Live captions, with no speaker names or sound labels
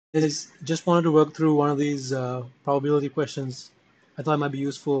Is just wanted to work through one of these probability questions. I thought it might be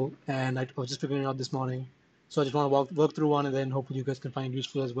useful, and I was just figuring it out this morning. So I just want to work through one, and then hopefully you guys can find it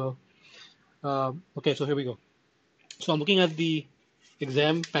useful as well. Okay, so here we go. So I'm looking at the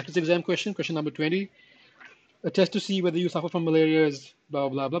practice exam question number 20. A test to see whether you suffer from malaria is blah,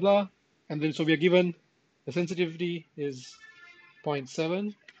 blah, blah, blah. And then so we are given the sensitivity is zero point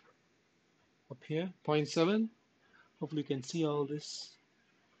 0.7 up here, zero point 0.7. Hopefully you can see all this.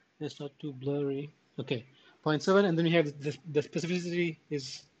 It's not too blurry. Okay, zero point 0.7, and then we have the specificity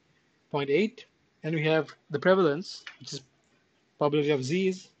is 0.8, and we have the prevalence, which is probability of z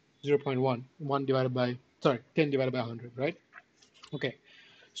is 0.1, 10 divided by 100, right? Okay,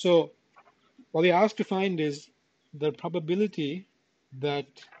 so what we asked to find is the probability that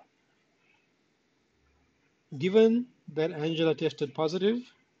given that Angela tested positive,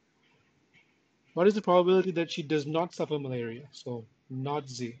 what is the probability that she does not suffer malaria? So not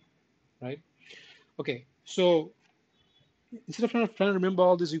z, right? Okay, so instead of trying to remember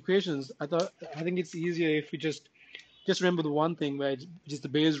all these equations, I think it's easier if we just remember the one thing, which is the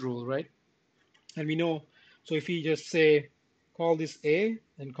Bayes rule, right? And we know, so if we just say call this A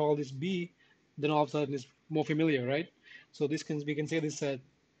and call this B, then all of a sudden it's more familiar, right? So we can say this that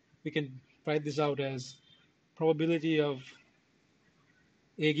we can write this out as probability of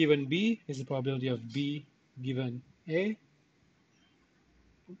A given B is the probability of B given A.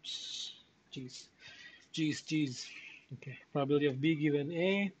 Oops, geez. Okay, probability of B given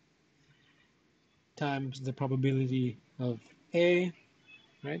A times the probability of A,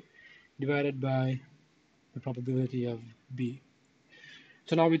 right, divided by the probability of B.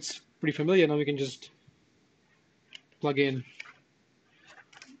 So now it's pretty familiar. Now we can just plug in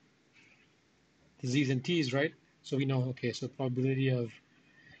the Z's and T's, right? So we know, okay, so probability of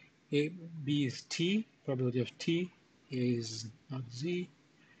A, B is T, probability of T is not Z,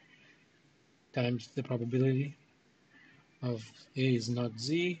 times the probability of A is not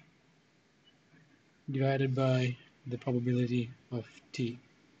Z, divided by the probability of T.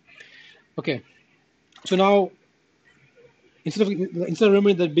 Okay, so now instead of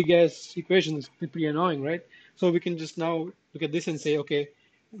remembering that big ass equation, it's pretty annoying, right? So we can just now look at this and say, okay,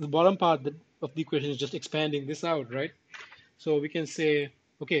 the bottom part of the equation is just expanding this out, right? So we can say,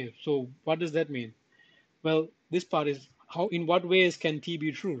 okay, so what does that mean? Well, this part is in what ways can T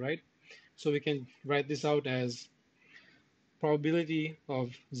be true, right? So we can write this out as probability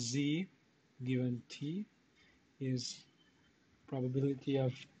of Z given T is probability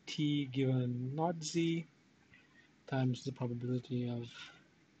of T given not Z times the probability of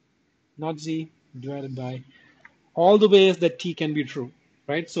not Z divided by all the ways that T can be true,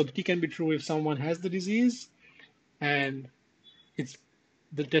 right? So T can be true if someone has the disease and it's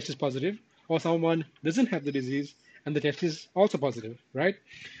the test is positive, or someone doesn't have the disease and the test is also positive, right?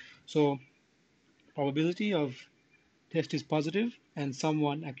 So probability of test is positive and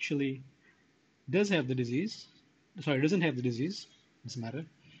someone actually doesn't have the disease, doesn't matter,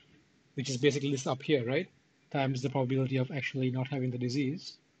 which is basically this up here, right? Times the probability of actually not having the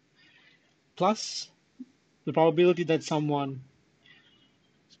disease, plus the probability that someone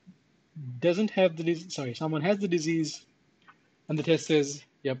doesn't have the disease, someone has the disease and the test says,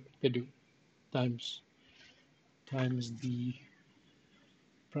 yep, they do, times the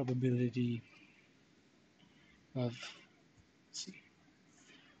probability of C.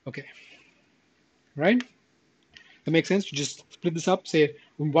 Okay, right? That makes sense. You just split this up, say,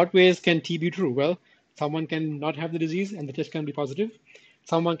 in what ways can T be true? Well, someone can not have the disease and the test can be positive.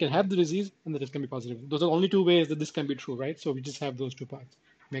 Someone can have the disease and the test can be positive. Those are only two ways that this can be true, right? So we just have those two parts.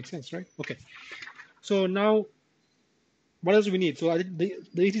 Makes sense, right? Okay. So now, what else do we need? So I think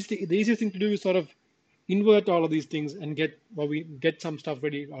the easiest thing to do is sort of invert all of these things and get some stuff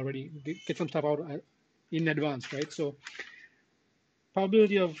ready already, get some stuff out in advance, right? So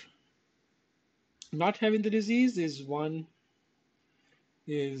probability of not having the disease is one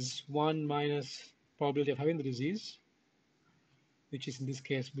minus probability of having the disease, which is in this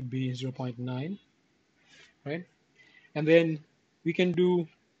case would be 0.9, right? And then we can do,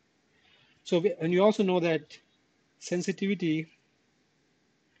 and you also know that sensitivity,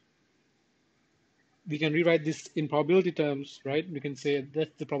 we can rewrite this in probability terms, right? We can say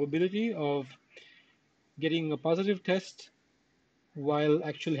that's the probability of getting a positive test while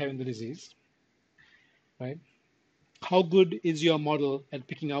actually having the disease, right? How good is your model at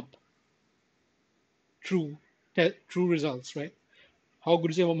picking up true results, right? How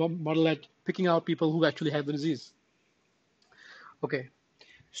good is your model at picking out people who actually have the disease? Okay,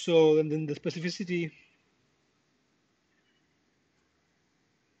 so and then the specificity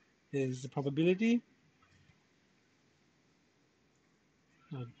is the probability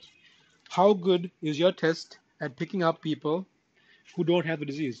How good is your test at picking up people who don't have the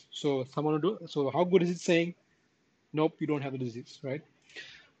disease? So someone will do. So how good is it saying, nope, you don't have the disease, right?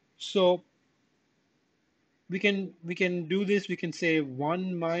 So we can do this. We can say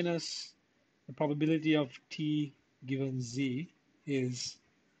 1 minus the probability of t given z is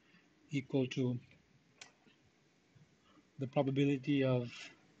equal to the probability of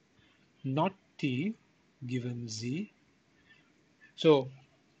not t given z. So,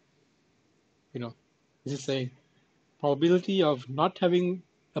 this is saying probability of not having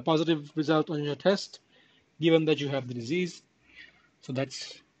a positive result on your test given that you have the disease. So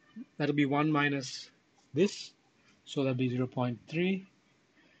that'll be 1 minus this. So that'll be 0.3,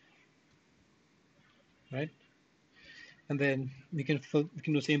 right? And then we can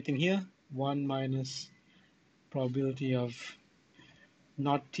do the same thing here. 1 minus probability of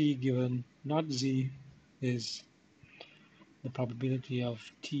not t given not z is the probability of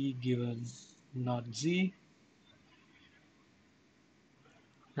t given not z,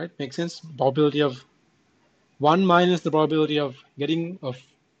 right? Makes sense? Probability of 1 minus the probability of getting a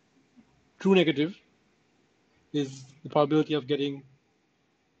true negative is the probability of getting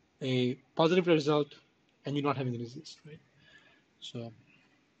a positive result and you not having the disease, right? So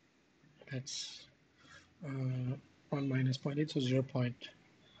that's 1 minus 0.8, so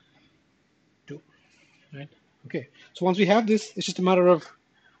 0.2, right? Okay, so once we have this, it's just a matter of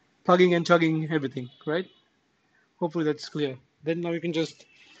plugging and chugging everything, right? Hopefully that's clear. Then now you can just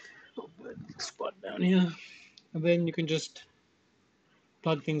spot down here, and then you can just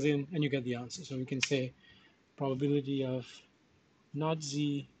plug things in and you get the answer. So we can say probability of not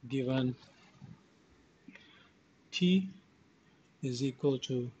z given t is equal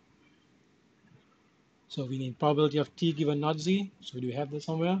to, so we need probability of t given not z. So do we have this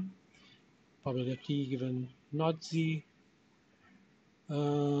somewhere? Probability of t given not z.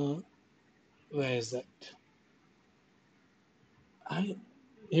 Where is that?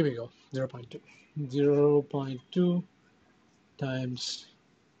 Here we go, 0.2. 0.2 times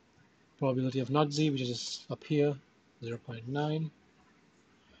probability of not z, which is up here, 0.9,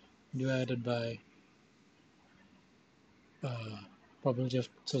 divided by probability of,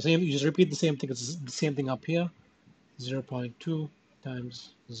 so same, you just repeat the same thing, it's the same thing up here, 0.2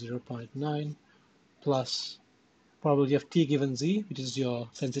 times 0.9 plus probability of t given z, which is your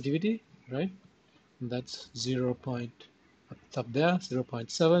sensitivity, right? And that's 0. It's up there,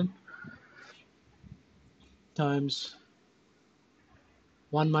 0.7 times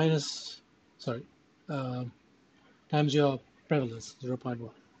 1 minus, sorry, times your prevalence, 0.1,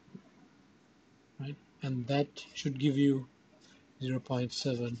 right? And that should give you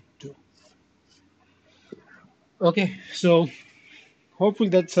 0.72. Okay, so hopefully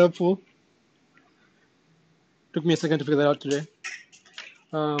that's helpful. Took me a second to figure that out today.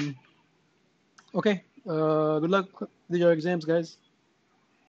 Okay, good luck with your exams, guys.